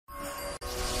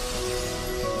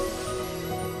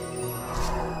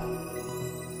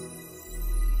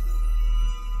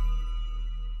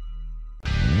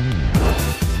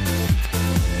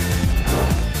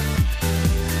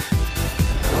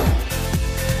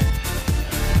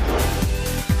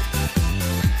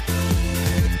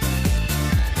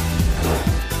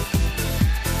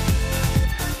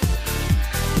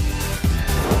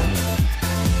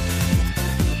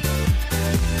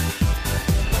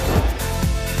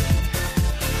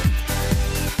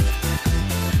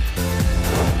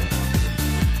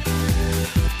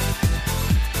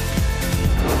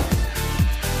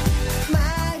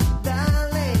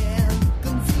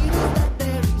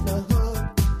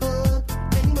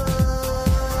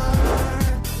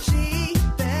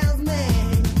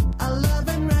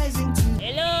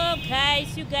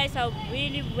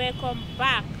welcome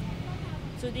back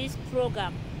to this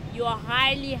program. You are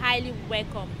highly, highly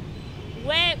welcome.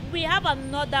 Where we have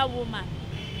another woman,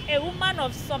 a woman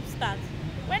of substance.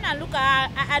 When I look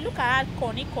at her, I look at her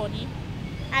Connie.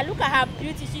 I look at her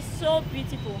beauty. She's so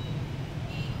beautiful.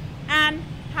 And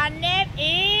her name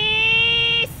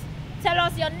is. Tell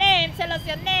us your name. Tell us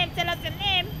your name. Tell us your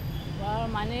name. Well,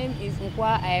 my name is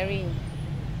Irene.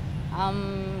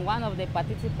 I'm one of the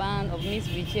participants of Miss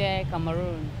Wheelchair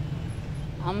Cameroun.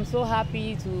 I'm so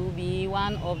happy to be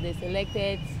one of the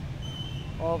selected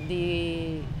of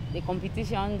the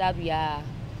competition that we are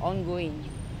ongoing.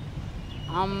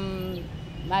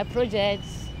 My project.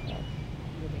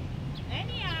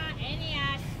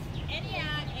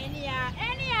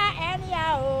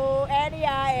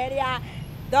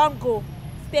 Don't go.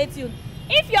 Stay tuned.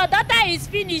 If your daughter is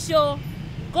finished,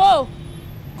 go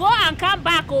and come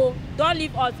back. Don't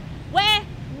leave us. Where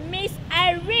Miss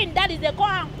Irene, that is the call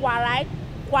and right?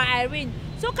 Irene.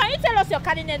 So can you tell us your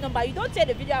candidate number? You don't tell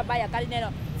the video about your candidate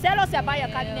number. Tell us about your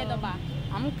candidate number.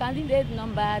 I'm candidate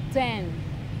number 10.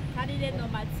 Candidate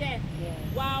number 10. Yes.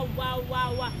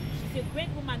 Wow. She's a great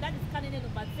woman. That is candidate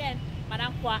number 10,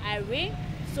 Madam Irene.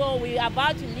 So we are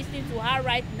about to listen to her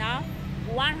right now.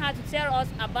 We want her to tell us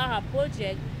about her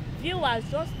project. Viewers,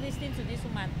 just listening to this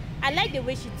woman. I like the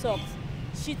way she talks.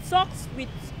 She talks with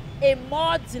a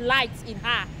more delight in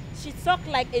her. She talks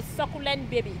like a succulent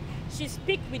baby. She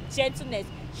speaks with gentleness.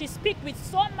 She speaks with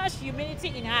so much humility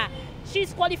in her.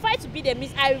 She's qualified to be the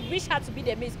Miss. I wish her to be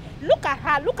the Miss. Look at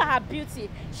her. Look at her beauty.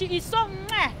 She is so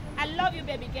mwah. I love you,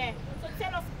 baby girl. So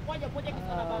tell us what your project is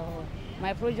all about.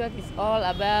 My project is all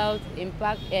about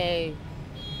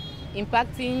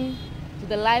impacting to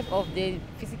the life of the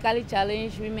physically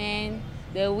challenged women,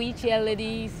 the wheelchair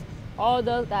ladies, all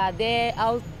those that are there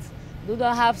out, do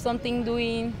not have something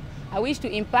doing. I wish to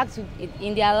impact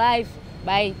in their life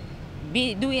by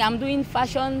I'm doing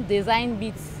fashion design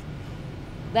bits.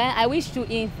 Then I wish to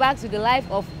impact to the life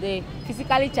of the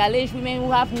physically challenged women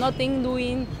who have nothing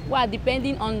doing, who are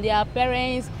depending on their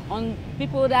parents, on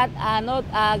people that are not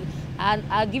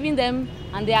are giving them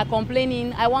and they are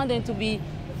complaining. I want them to be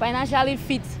financially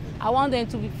fit. I want them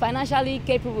to be financially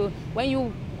capable. When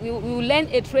you learn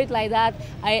a trade like that,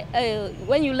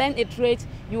 when you learn a trade,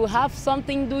 you have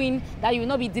something doing that you will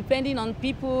not be depending on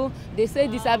people. They say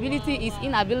disability is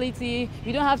inability.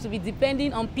 You don't have to be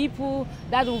depending on people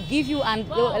that will give you and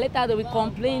later they will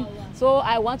complain. So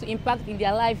I want to impact in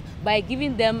their life by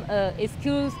giving them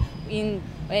skills in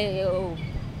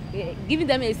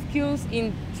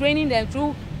training them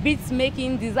through beads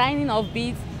making, designing of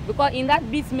beads. Because in that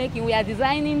beads making, we are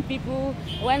designing people.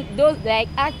 When those like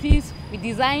artists, we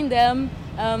design them.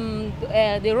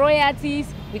 The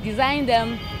royalties, we design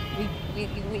them.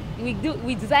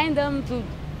 We design them to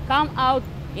come out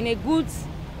in a good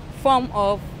form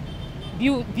of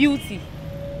beauty.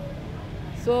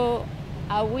 So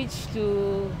I wish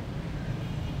to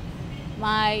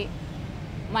my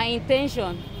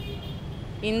intention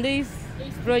in this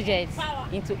project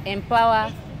is to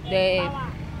empower the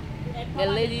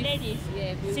ladies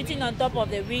sitting on top of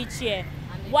the wheelchair.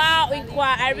 Wow,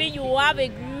 Irene, you have a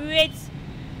great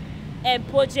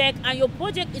project, and your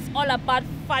project is all about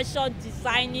fashion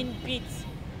designing bits.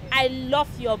 I love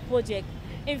your project.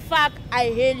 In fact, I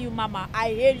hail you, Mama.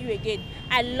 I hail you again.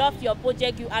 I love your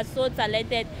project. You are so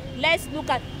talented. Let's look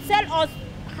at. Tell us,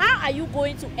 how are you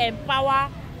going to empower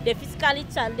the physically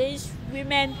challenged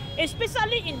women,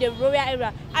 especially in the rural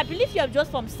area? I believe you are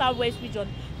just from Southwest region.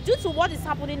 Due to what is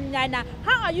happening right now,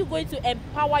 how are you going to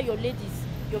empower your ladies,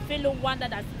 your fellow one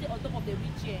that are sitting on top of the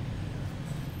wheelchair?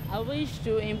 I wish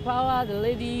to empower the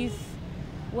ladies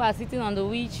who are sitting on the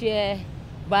wheelchair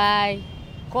by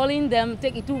calling them.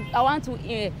 I want to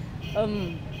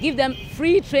give them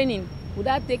free training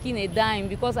without taking a dime,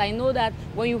 because I know that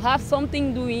when you have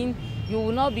something doing, you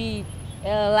will not be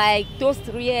like toast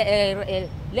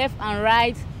left and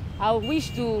right. I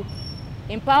wish to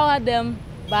empower them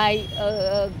by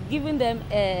giving them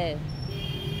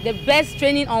the best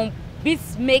training on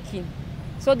beads making,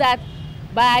 so that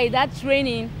by that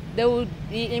training they will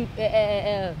be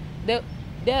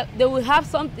they will have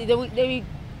something. They will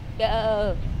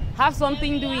have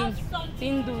something doing.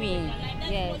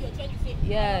 Yes.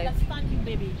 Yes. I understand you,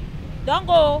 baby. Don't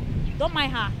go. Don't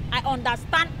mind her. I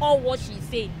understand all what she's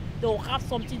saying. They'll have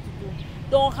something to do.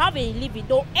 They'll have a living.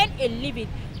 They'll earn a living.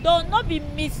 They'll not be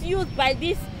misused by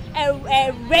these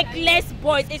reckless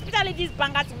boys, especially these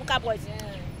banga timuka boys. Yeah.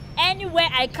 Anywhere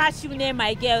I catch you near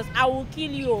my girls, I will kill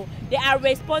you. They are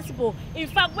responsible. In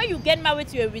fact, when you get married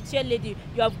to a wheelchair lady,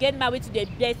 you have get married to the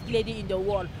best lady in the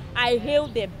world. I hail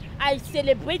them. I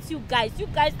celebrate you guys. You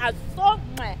guys are so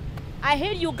I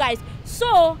hate you guys.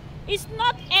 So it's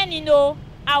not ending, no.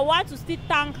 I want to still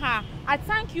thank her. I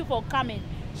thank you for coming.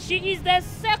 She is the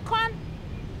second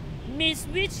Miss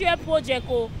Wheelchair project.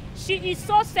 Oh, she is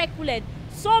so succulent,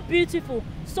 so beautiful,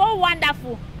 so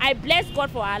wonderful. I bless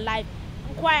God for her life.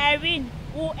 Irene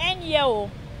will end here. Oh,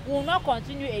 will not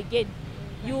continue again.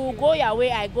 You go your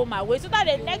way, I go my way, so that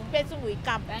the next person will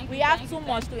come. We have too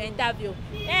much to interview.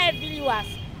 Hey viewers,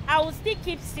 I will still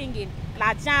keep singing.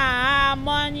 La jam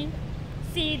money,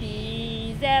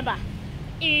 CD Zeba,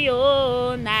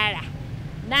 Iyo Naira,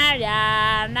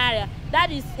 Naira, Naira.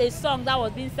 That is a song that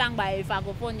was being sung by a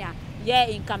Francophone here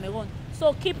in Cameroon.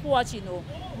 So keep watching. Oh,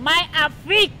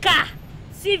 MYFRICA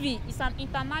TV is an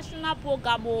international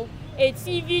program, a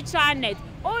TV channel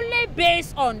only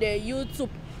based on the YouTube.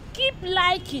 Keep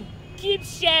liking, keep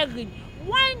sharing.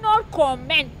 Why not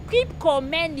comment? Keep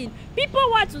commenting. People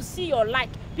want to see your like.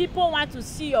 People want to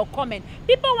see your comment.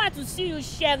 People want to see you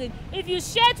sharing. If you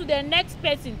share to the next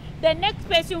person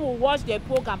will watch the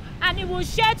program, and it will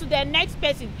share to the next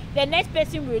person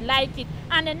will like it,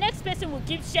 and the next person will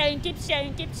keep sharing, keep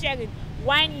sharing, keep sharing.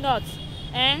 Why not?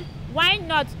 Why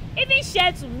not? Even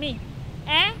share to me.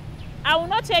 I will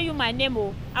not tell you my name.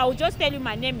 I will just tell you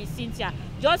my name is Cynthia.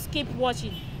 Just keep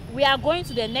watching. We are going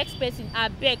to the next person. I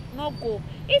beg, no go.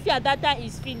 If your data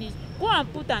is finished, go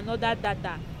and put another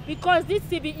data, because this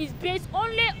TV is based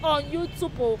only on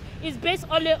YouTube. It's based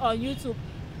only on YouTube.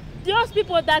 Those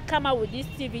people that come out with this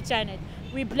TV channel,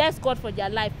 we bless God for their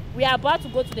life. We are about to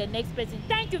go to the next person.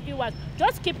 Thank you, viewers.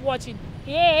 Just keep watching.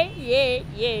 Yeah.